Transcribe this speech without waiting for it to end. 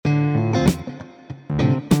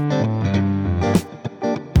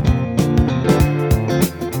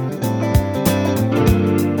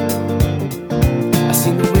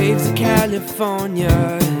California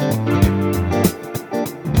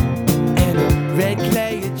and a red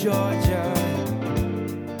clay of Georgia.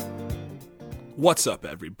 What's up,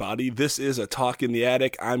 everybody? This is A Talk in the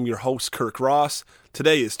Attic. I'm your host, Kirk Ross.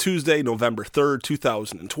 Today is Tuesday, November 3rd,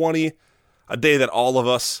 2020, a day that all of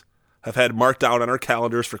us have had marked down on our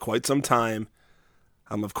calendars for quite some time.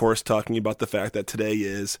 I'm, of course, talking about the fact that today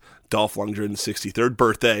is Dolph Lundgren's 63rd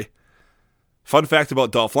birthday. Fun fact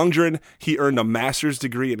about Dolph Lundgren, he earned a master's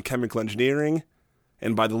degree in chemical engineering,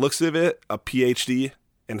 and by the looks of it, a PhD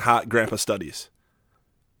in hot grandpa studies.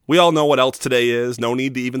 We all know what else today is, no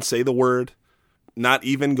need to even say the word. Not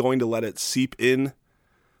even going to let it seep in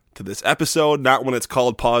to this episode, not when it's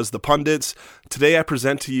called Pause the Pundits. Today I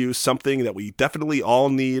present to you something that we definitely all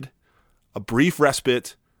need, a brief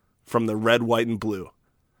respite from the red, white, and blue.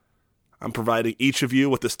 I'm providing each of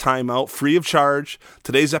you with this timeout free of charge.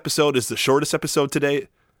 Today's episode is the shortest episode to date,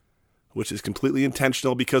 which is completely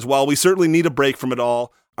intentional because while we certainly need a break from it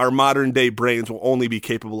all, our modern day brains will only be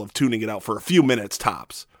capable of tuning it out for a few minutes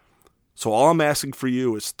tops. So all I'm asking for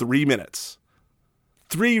you is 3 minutes.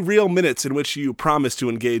 3 real minutes in which you promise to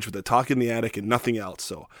engage with a Talk in the Attic and nothing else.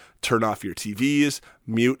 So turn off your TVs,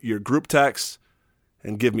 mute your group texts,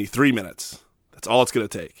 and give me 3 minutes. That's all it's going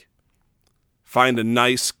to take. Find a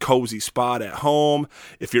nice, cozy spot at home.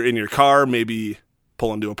 If you're in your car, maybe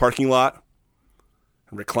pull into a parking lot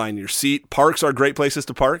and recline your seat. Parks are great places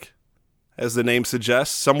to park, as the name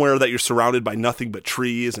suggests. Somewhere that you're surrounded by nothing but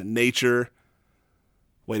trees and nature.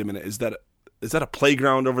 Wait a minute, is that a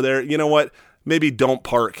playground over there? You know what? Maybe don't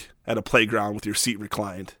park at a playground with your seat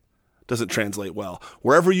reclined. Doesn't translate well.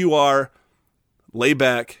 Wherever you are, lay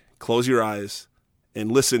back, close your eyes, and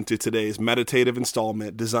listen to today's meditative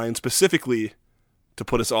installment designed specifically to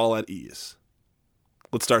put us all at ease.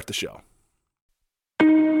 Let's start the show.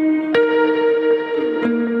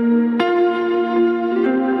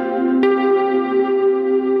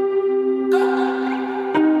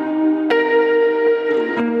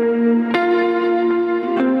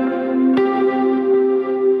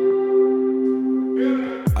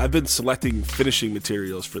 I've been selecting finishing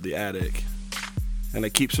materials for the attic, and I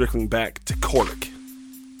keep circling back to cork.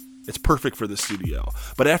 It's perfect for the studio,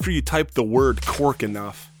 but after you type the word cork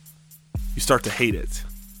enough, you start to hate it.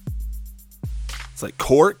 It's like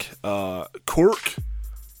cork,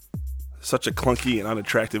 such a clunky and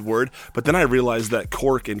unattractive word, but then I realized that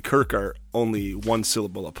cork and kirk are only one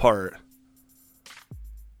syllable apart.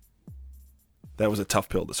 That was a tough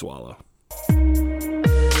pill to swallow.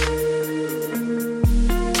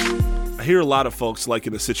 I hear a lot of folks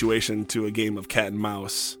liken the situation to a game of cat and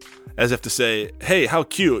mouse, as if to say, hey, how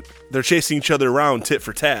cute, they're chasing each other around tit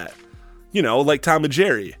for tat. You know, like Tom and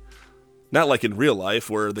Jerry. Not like in real life,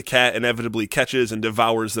 where the cat inevitably catches and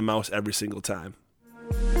devours the mouse every single time.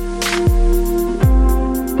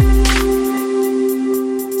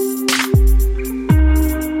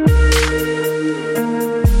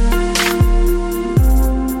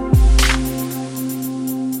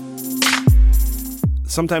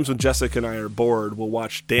 Sometimes when Jessica and I are bored, we'll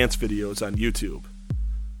watch dance videos on YouTube.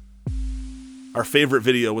 Our favorite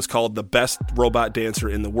video was called The Best Robot Dancer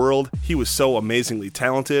in the World. He was so amazingly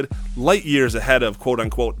talented, light years ahead of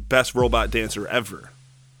quote-unquote best robot dancer ever.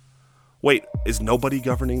 Wait, is nobody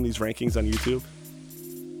governing these rankings on YouTube?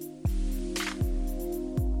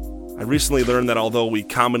 I recently learned that although we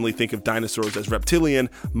commonly think of dinosaurs as reptilian,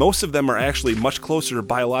 most of them are actually much closer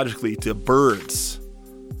biologically to birds.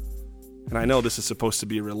 And I know this is supposed to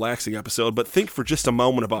be a relaxing episode, but think for just a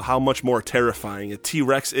moment about how much more terrifying a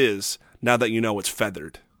T-Rex is now that you know it's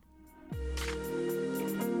feathered.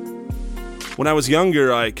 When I was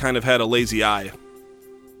younger, I kind of had a lazy eye.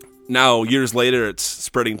 Now, years later, it's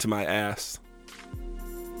spreading to my ass.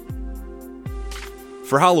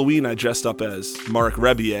 For Halloween, I dressed up as Marc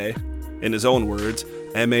Rebillet, in his own words,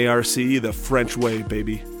 M-A-R-C, the French way,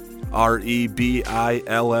 baby. R-E-B-I-L-L-E-T,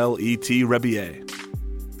 Rebillet.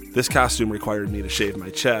 This costume required me to shave my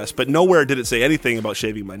chest, but nowhere did it say anything about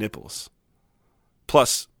shaving my nipples.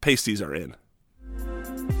 Plus, pasties are in.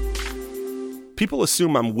 People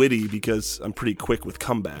assume I'm witty because I'm pretty quick with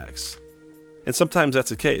comebacks. And sometimes that's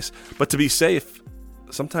the case. But to be safe,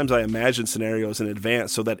 sometimes I imagine scenarios in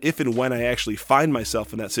advance so that if and when I actually find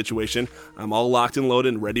myself in that situation, I'm all locked and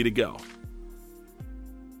loaded and ready to go.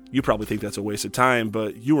 You probably think that's a waste of time,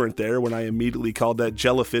 but you weren't there when I immediately called that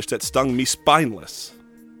jellyfish that stung me spineless.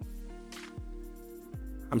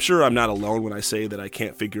 I'm sure I'm not alone when I say that I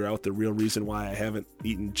can't figure out the real reason why I haven't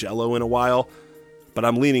eaten Jell-O in a while, but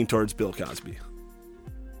I'm leaning towards Bill Cosby.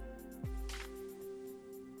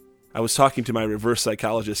 I was talking to my reverse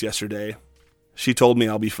psychologist yesterday. She told me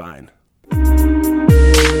I'll be fine.